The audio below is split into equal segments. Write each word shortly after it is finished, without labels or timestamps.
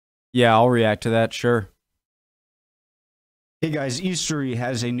Yeah, I'll react to that, sure. Hey guys, Eastery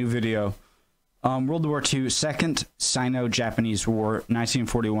has a new video. World War II, Second Sino-Japanese War,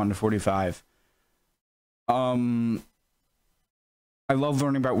 1941 to 45. I love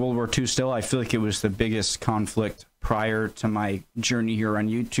learning about World War II still. I feel like it was the biggest conflict prior to my journey here on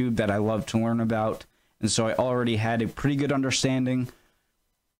YouTube that I love to learn about. And so I already had a pretty good understanding.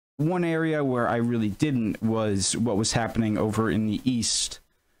 One area where I really didn't was what was happening over in the East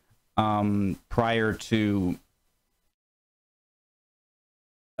prior to...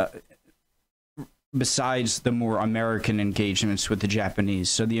 besides the more American engagements with the Japanese.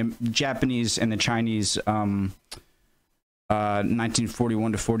 So the Japanese and the Chinese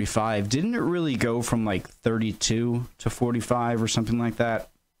 1941 to 45, didn't it really go from like 32 to 45 or something like that?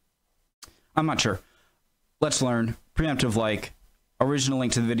 I'm not sure. Let's learn. Preemptive like, original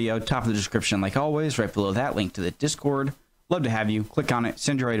link to the video, top of the description like always, right below that link to the Discord. Love to have you. Click on it,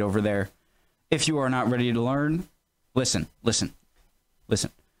 send you right over there. If you are not ready to learn, listen.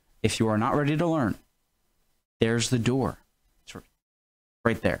 If you are not ready to learn, there's the door. It's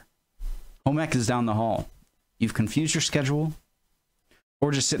right there. Home ec is down the hall. You've confused your schedule,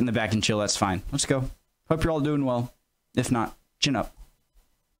 or just sit in the back and chill, that's fine. Let's go. Hope you're all doing well. If not, chin up.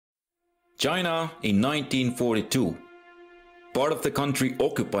 China in 1942. Part of the country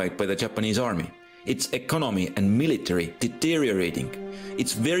occupied by the Japanese army. Its economy and military deteriorating.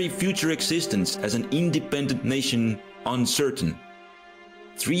 Its very future existence as an independent nation uncertain.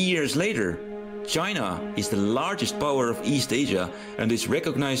 3 years later, China is the largest power of East Asia and is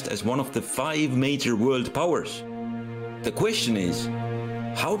recognized as one of the 5 major world powers. The question is,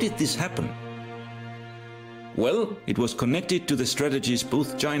 how did this happen? Well, it was connected to the strategies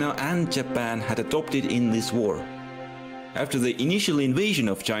both China and Japan had adopted in this war. After the initial invasion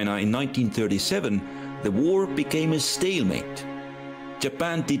of China in 1937, the war became a stalemate.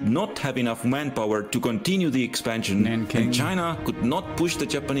 Japan did not have enough manpower to continue the expansion, and China could not push the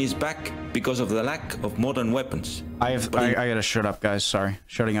Japanese back because of the lack of modern weapons. I gotta shut up, guys. Sorry.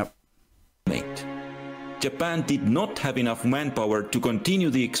 Shutting up. Japan did not have enough manpower to continue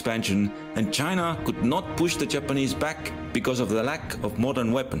the expansion, and China could not push the Japanese back because of the lack of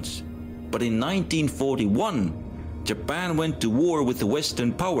modern weapons. But in 1941, Japan went to war with the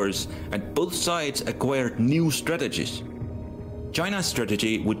Western powers, and both sides acquired new strategies. China's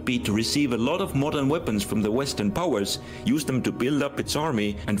strategy would be to receive a lot of modern weapons from the Western powers, use them to build up its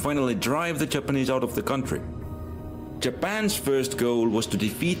army, and finally drive the Japanese out of the country. Japan's first goal was to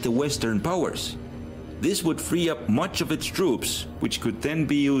defeat the Western powers. This would free up much of its troops, which could then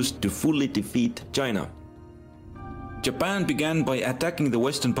be used to fully defeat China. Japan began by attacking the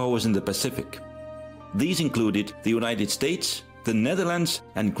Western powers in the Pacific. These included the United States, the Netherlands,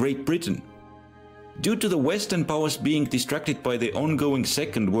 and Great Britain. Due to the Western powers being distracted by the ongoing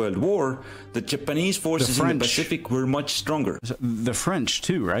Second World War, the Japanese forces in the Pacific were much stronger. The French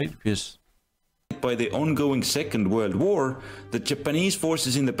too, right? Because by the ongoing Second World War, the Japanese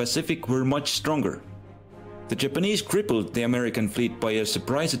forces in the Pacific were much stronger. The Japanese crippled the American fleet by a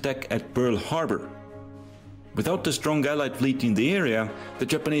surprise attack at Pearl Harbor. Without the strong Allied fleet in the area, the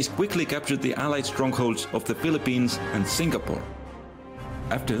Japanese quickly captured the Allied strongholds of the Philippines and Singapore.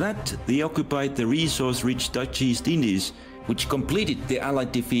 After that, they occupied the resource-rich Dutch East Indies, which completed the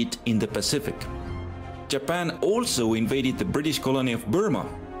Allied defeat in the Pacific. Japan also invaded the British colony of Burma.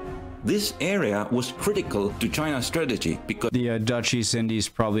 This area was critical to China's strategy because the Dutch East Indies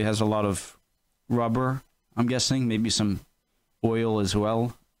probably has a lot of rubber, I'm guessing, maybe some oil as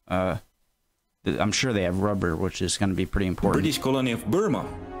well. I'm sure they have rubber, which is going to be pretty important. The British colony of Burma.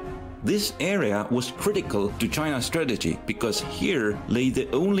 This area was critical to China's strategy because here lay the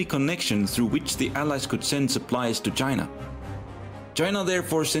only connection through which the Allies could send supplies to China. China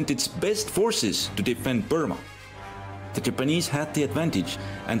therefore sent its best forces to defend Burma. The Japanese had the advantage,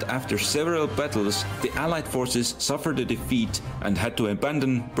 and after several battles, the Allied forces suffered a defeat and had to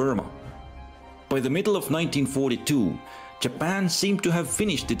abandon Burma. By the middle of 1942, Japan seemed to have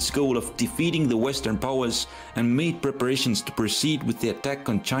finished its goal of defeating the Western powers and made preparations to proceed with the attack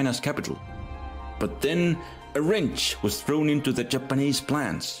on China's capital. But then a wrench was thrown into the Japanese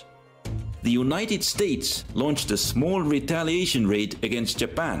plans. The United States launched a small retaliation raid against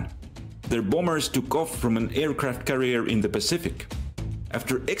Japan. Their bombers took off from an aircraft carrier in the Pacific.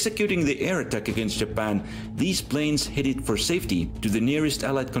 After executing the air attack against Japan, these planes headed for safety to the nearest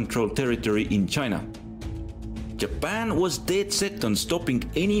Allied controlled territory in China. Japan was dead set on stopping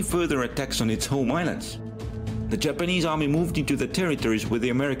any further attacks on its home islands. The Japanese army moved into the territories where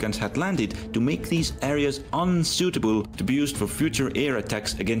the Americans had landed to make these areas unsuitable to be used for future air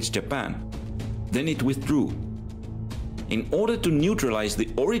attacks against Japan. Then it withdrew. In order to neutralize the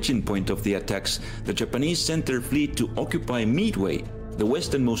origin point of the attacks, the Japanese sent their fleet to occupy Midway, the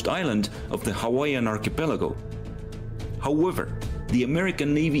westernmost island of the Hawaiian archipelago. However, the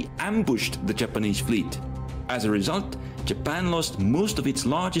American Navy ambushed the Japanese fleet. As a result, Japan lost most of its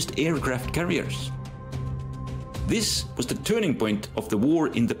largest aircraft carriers. This was the turning point of the war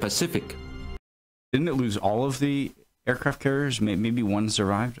in the Pacific. Didn't it lose all of the aircraft carriers? Maybe one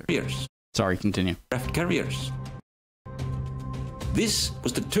survived? Carriers. Sorry, continue. Aircraft carriers. This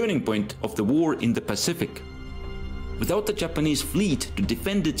was the turning point of the war in the Pacific. Without the Japanese fleet to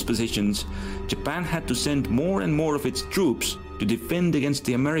defend its positions, Japan had to send more and more of its troops to defend against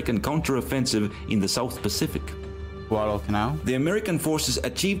the American counteroffensive in the South Pacific. Guadalcanal? The American forces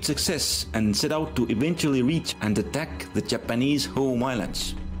achieved success and set out to eventually reach and attack the Japanese home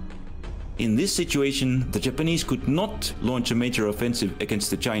islands. In this situation, the Japanese could not launch a major offensive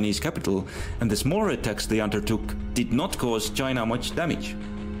against the Chinese capital, and the smaller attacks they undertook did not cause China much damage.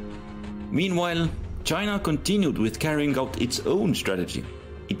 Meanwhile, China continued with carrying out its own strategy.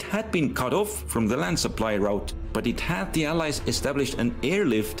 It had been cut off from the land supply route, but it had the Allies establish an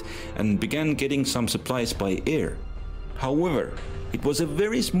airlift and began getting some supplies by air. However, it was a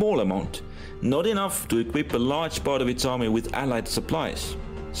very small amount, not enough to equip a large part of its army with Allied supplies.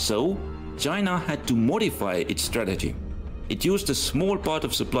 So, China had to modify its strategy. It used a small part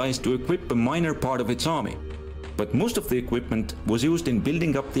of supplies to equip a minor part of its army. But most of the equipment was used in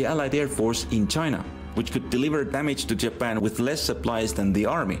building up the Allied Air Force in China, which could deliver damage to Japan with less supplies than the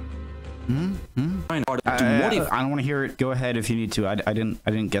army. I don't want to hear it. Go ahead if you need to. I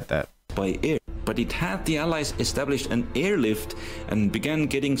didn't get that. By air. But it had the Allies establish an airlift and began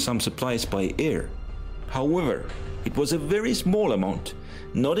getting some supplies by air. However, it was a very small amount,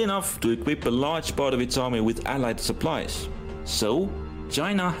 not enough to equip a large part of its army with Allied supplies. So,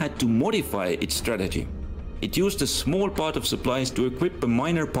 China had to modify its strategy. It used a small part of supplies to equip a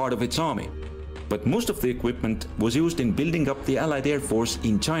minor part of its army. But most of the equipment was used in building up the Allied Air Force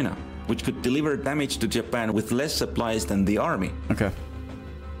in China, which could deliver damage to Japan with less supplies than the army. Okay.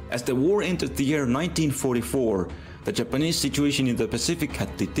 As the war entered the year 1944, the Japanese situation in the Pacific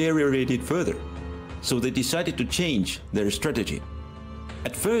had deteriorated further. So they decided to change their strategy.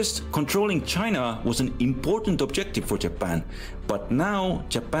 At first, controlling China was an important objective for Japan, but now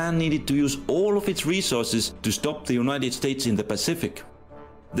Japan needed to use all of its resources to stop the United States in the Pacific.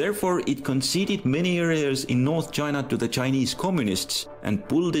 Therefore, it conceded many areas in North China to the Chinese communists and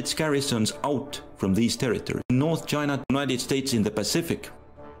pulled its garrisons out from these territories. North China, United States in the Pacific.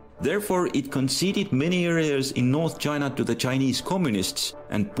 Therefore, it conceded many areas in North China to the Chinese communists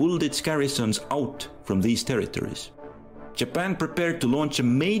and pulled its garrisons out from these territories. Japan prepared to launch a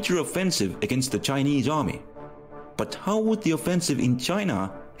major offensive against the Chinese army. But how would the offensive in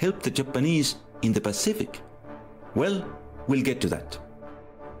China help the Japanese in the Pacific? Well, we'll get to that.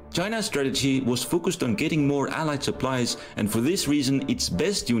 China's strategy was focused on getting more Allied supplies, and for this reason its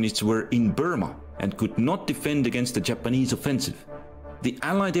best units were in Burma and could not defend against the Japanese offensive. The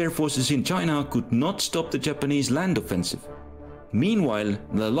Allied air forces in China could not stop the Japanese land offensive. Meanwhile,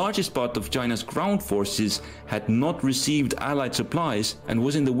 the largest part of China's ground forces had not received Allied supplies and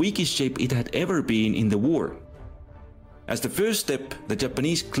was in the weakest shape it had ever been in the war. As the first step, the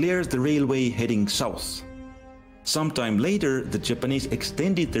Japanese cleared the railway heading south. Sometime later, the Japanese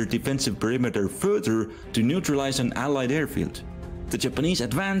extended their defensive perimeter further to neutralize an Allied airfield. The Japanese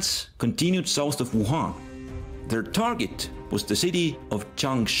advance continued south of Wuhan. Their target was the city of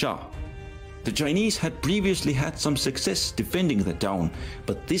Changsha. The Chinese had previously had some success defending the town,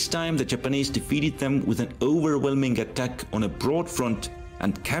 but this time the Japanese defeated them with an overwhelming attack on a broad front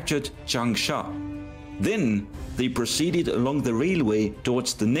and captured Changsha. Then they proceeded along the railway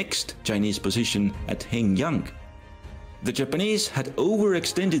towards the next Chinese position at Hengyang. The Japanese had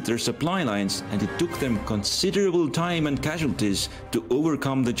overextended their supply lines, and it took them considerable time and casualties to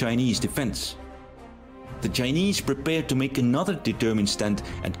overcome the Chinese defense. The Chinese prepared to make another determined stand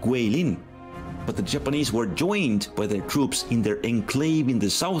at Guilin, but the Japanese were joined by their troops in their enclave in the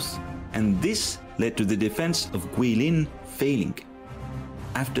south, and this led to the defense of Guilin failing.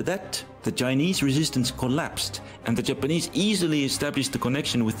 After that, the Chinese resistance collapsed, and the Japanese easily established a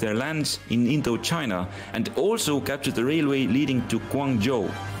connection with their lands in Indochina and also captured the railway leading to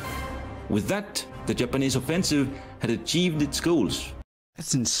Guangzhou. With that, the Japanese offensive had achieved its goals.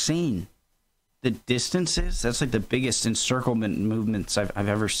 That's insane. The distances, that's like the biggest encirclement movements I've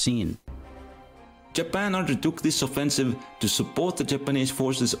ever seen. Japan undertook this offensive to support the Japanese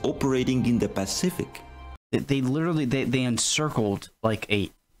forces operating in the Pacific. They literally encircled like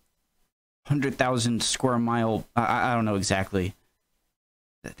a 100,000 square mile. I don't know exactly.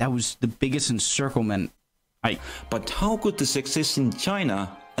 That was the biggest encirclement But how could the success in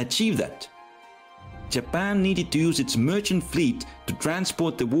China achieve that? Japan needed to use its merchant fleet to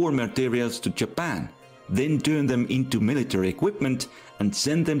transport the war materials to Japan, then turn them into military equipment and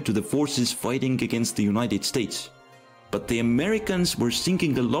send them to the forces fighting against the United States. But the Americans were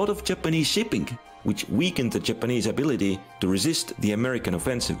sinking a lot of Japanese shipping, which weakened the Japanese ability to resist the American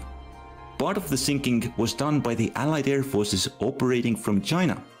offensive. Part of the sinking was done by the Allied air forces operating from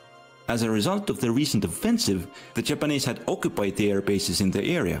China. As a result of the recent offensive, the Japanese had occupied the air bases in the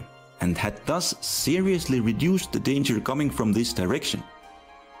area and had thus seriously reduced the danger coming from this direction.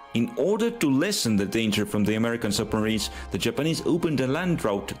 In order to lessen the danger from the American submarines, the Japanese opened a land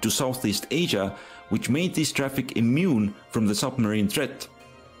route to Southeast Asia, which made this traffic immune from the submarine threat.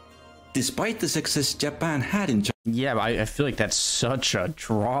 Despite the success Japan had in China... Yeah, but I feel like that's such a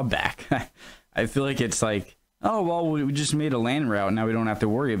drawback. I feel like it's like, oh, well, we just made a land route, now we don't have to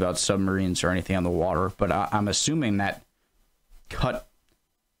worry about submarines or anything on the water. But I'm assuming that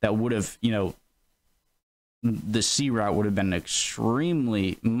that would have, you know, the sea route would have been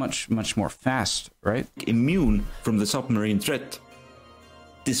extremely much more fast, right? Immune from the submarine threat.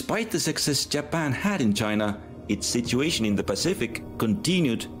 Despite the success Japan had in China, its situation in the Pacific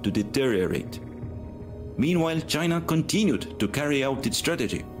continued to deteriorate. Meanwhile, China continued to carry out its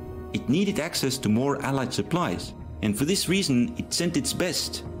strategy. It needed access to more Allied supplies, and for this reason it sent its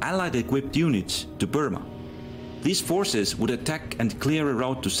best Allied-equipped units to Burma. These forces would attack and clear a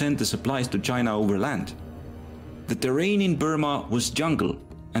route to send the supplies to China over land. The terrain in Burma was jungle,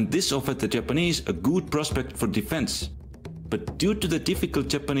 and this offered the Japanese a good prospect for defense. But due to the difficult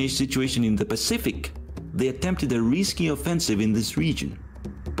Japanese situation in the Pacific, they attempted a risky offensive in this region,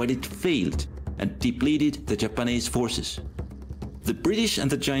 but it failed and depleted the Japanese forces. The British and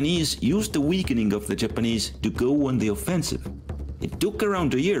the Chinese used the weakening of the Japanese to go on the offensive. It took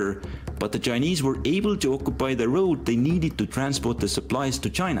around a year, but the Chinese were able to occupy the road they needed to transport the supplies to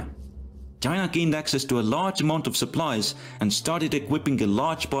China. China gained access to a large amount of supplies and started equipping a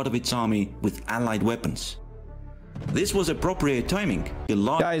large part of its army with Allied weapons. This was appropriate timing.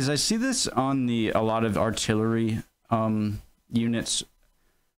 Guys, I see this on a lot of artillery units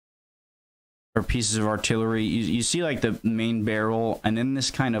or pieces of artillery. You see like the main barrel and then this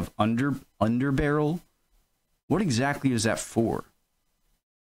kind of under barrel. What exactly is that for?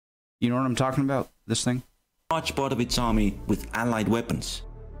 You know what I'm talking about? This thing? Large part of its army with Allied weapons.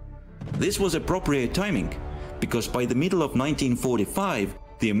 This was appropriate timing, because by the middle of 1945,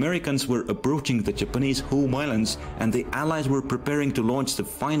 the Americans were approaching the Japanese home islands and the Allies were preparing to launch the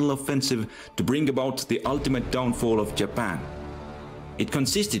final offensive to bring about the ultimate downfall of Japan. It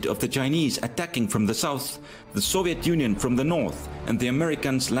consisted of the Chinese attacking from the south, the Soviet Union from the north, and the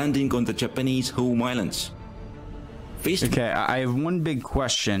Americans landing on the Japanese home islands. Okay, I have one big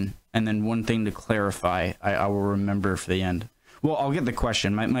question and then one thing to clarify. I will remember for the end. Well, I'll get the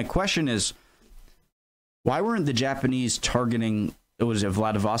question. My question is, why weren't the Japanese targeting, was it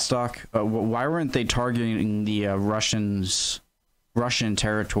Vladivostok? Why weren't they targeting the Russian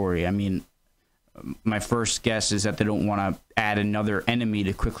territory? I mean, my first guess is that they don't want to add another enemy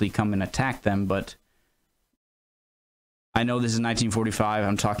to quickly come and attack them, but I know this is 1945.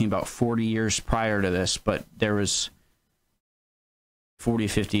 I'm talking about 40 years prior to this, but there was 40,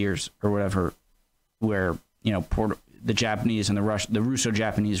 50 years or whatever where, you know, the Japanese and the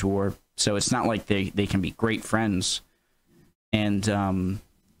Russo-Japanese war. So it's not like they can be great friends. And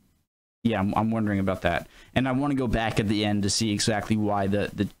yeah, I'm wondering about that. And I want to go back at the end to see exactly why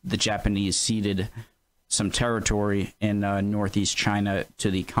the Japanese ceded some territory in northeast China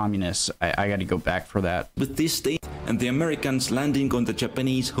to the communists. I got to go back for that. With this state and the Americans landing on the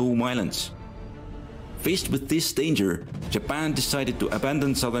Japanese home islands. Faced with this danger, Japan decided to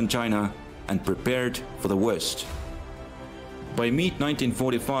abandon southern China and prepared for the worst. By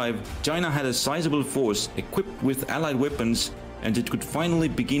mid-1945, China had a sizable force equipped with Allied weapons, and it could finally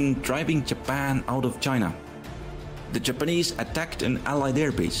begin driving Japan out of China. The Japanese attacked an Allied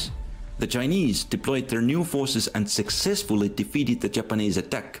airbase. The Chinese deployed their new forces and successfully defeated the Japanese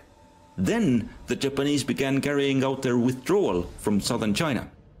attack. Then, the Japanese began carrying out their withdrawal from southern China.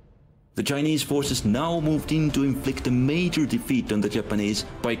 The Chinese forces now moved in to inflict a major defeat on the Japanese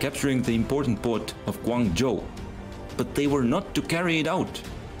by capturing the important port of Guangzhou. But they were not to carry it out,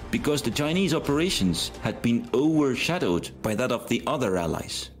 because the Chinese operations had been overshadowed by that of the other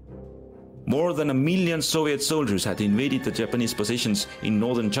allies. More than 1 million Soviet soldiers had invaded the Japanese positions in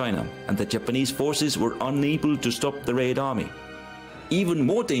northern China, and the Japanese forces were unable to stop the Red Army. Even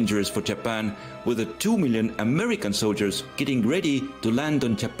more dangerous for Japan were the 2 million American soldiers getting ready to land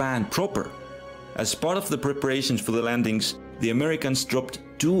on Japan proper. As part of the preparations for the landings, the Americans dropped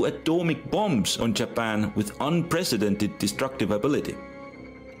 2 atomic bombs on Japan with unprecedented destructive ability.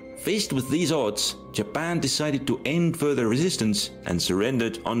 Faced with these odds, Japan decided to end further resistance and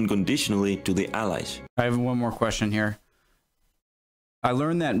surrendered unconditionally to the Allies. I have one more question here. I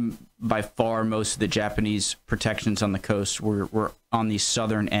learned that by far most of the Japanese protections on the coast were on the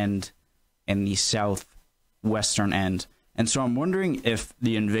southern end and the southwestern end. And so I'm wondering if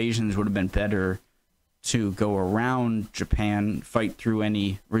the invasions would have been better to go around Japan, fight through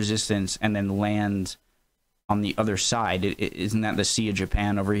any resistance, and then land on the other side. Isn't that the Sea of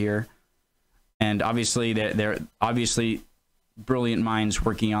Japan over here? And obviously, they're obviously brilliant minds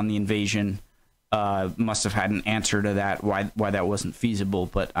working on the invasion must have had an answer to that, why that wasn't feasible.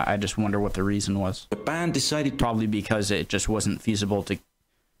 But I just wonder what the reason was. Japan decided probably because it just wasn't feasible,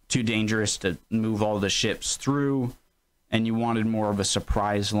 too dangerous to move all the ships through. And you wanted more of a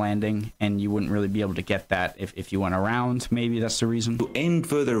surprise landing, and you wouldn't really be able to get that if you went around. Maybe that's the reason. To end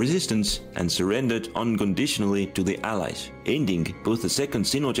further resistance and surrendered unconditionally to the Allies, ending both the Second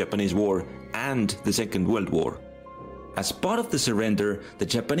Sino-Japanese War and the Second World War. As part of the surrender, the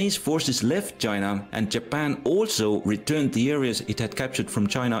Japanese forces left China, and Japan also returned the areas it had captured from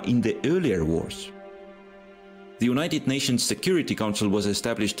China in the earlier wars. The United Nations Security Council was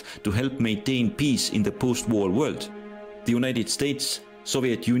established to help maintain peace in the post-war world. The United States,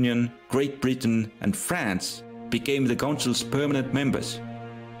 Soviet Union, Great Britain and France became the Council's permanent members.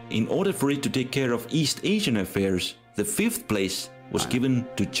 In order for it to take care of East Asian affairs, the 5th place was given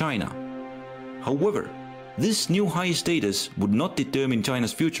to China. However, this new high status would not determine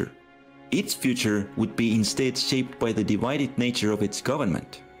China's future. Its future would be instead shaped by the divided nature of its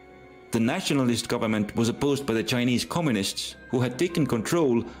government. The nationalist government was opposed by the Chinese communists, who had taken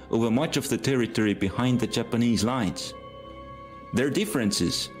control over much of the territory behind the Japanese lines. Their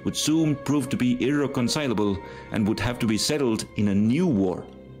differences would soon prove to be irreconcilable and would have to be settled in a new war,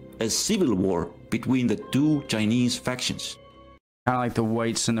 a civil war between the 2 Chinese factions. Kind of like the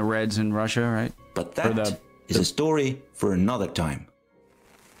whites and the reds in Russia, right? But that is a story for another time.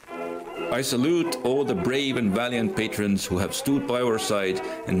 I salute all the brave and valiant patrons who have stood by our side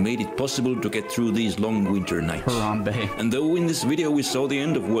and made it possible to get through these long winter nights. Harambe. And though in this video we saw the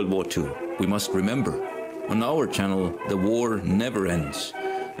end of World War II, we must remember, on our channel, the war never ends.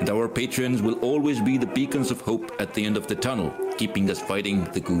 And our patrons will always be the beacons of hope at the end of the tunnel, keeping us fighting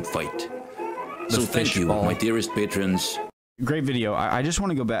the good fight. So thank you, my dearest patrons. Great video. I just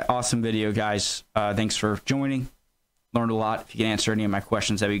want to go back. Awesome video, guys. Thanks for joining. Learned a lot. If you can answer any of my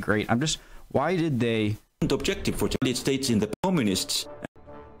questions, that'd be great. Why did they... Objective for the United States in the communists,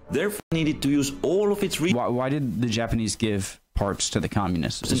 therefore needed to use all of its... Why did the Japanese give parts to the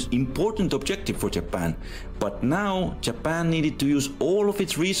communists? It's an important objective for Japan, but now Japan needed to use all of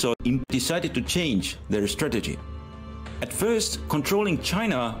its resources and decided to change their strategy. At first, controlling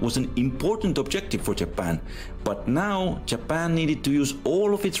China was an important objective for Japan, but now Japan needed to use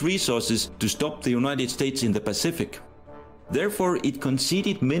all of its resources to stop the United States in the Pacific. Therefore, it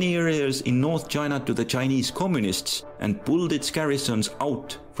conceded many areas in North China to the Chinese communists and pulled its garrisons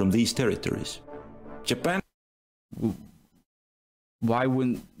out from these territories. Japan... Why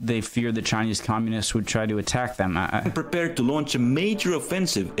wouldn't they fear the Chinese communists would try to attack them? Prepared to launch a major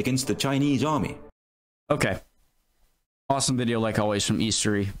offensive against the Chinese army. Okay. Awesome video like always from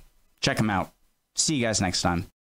Eastery. Check them out. See you guys next time.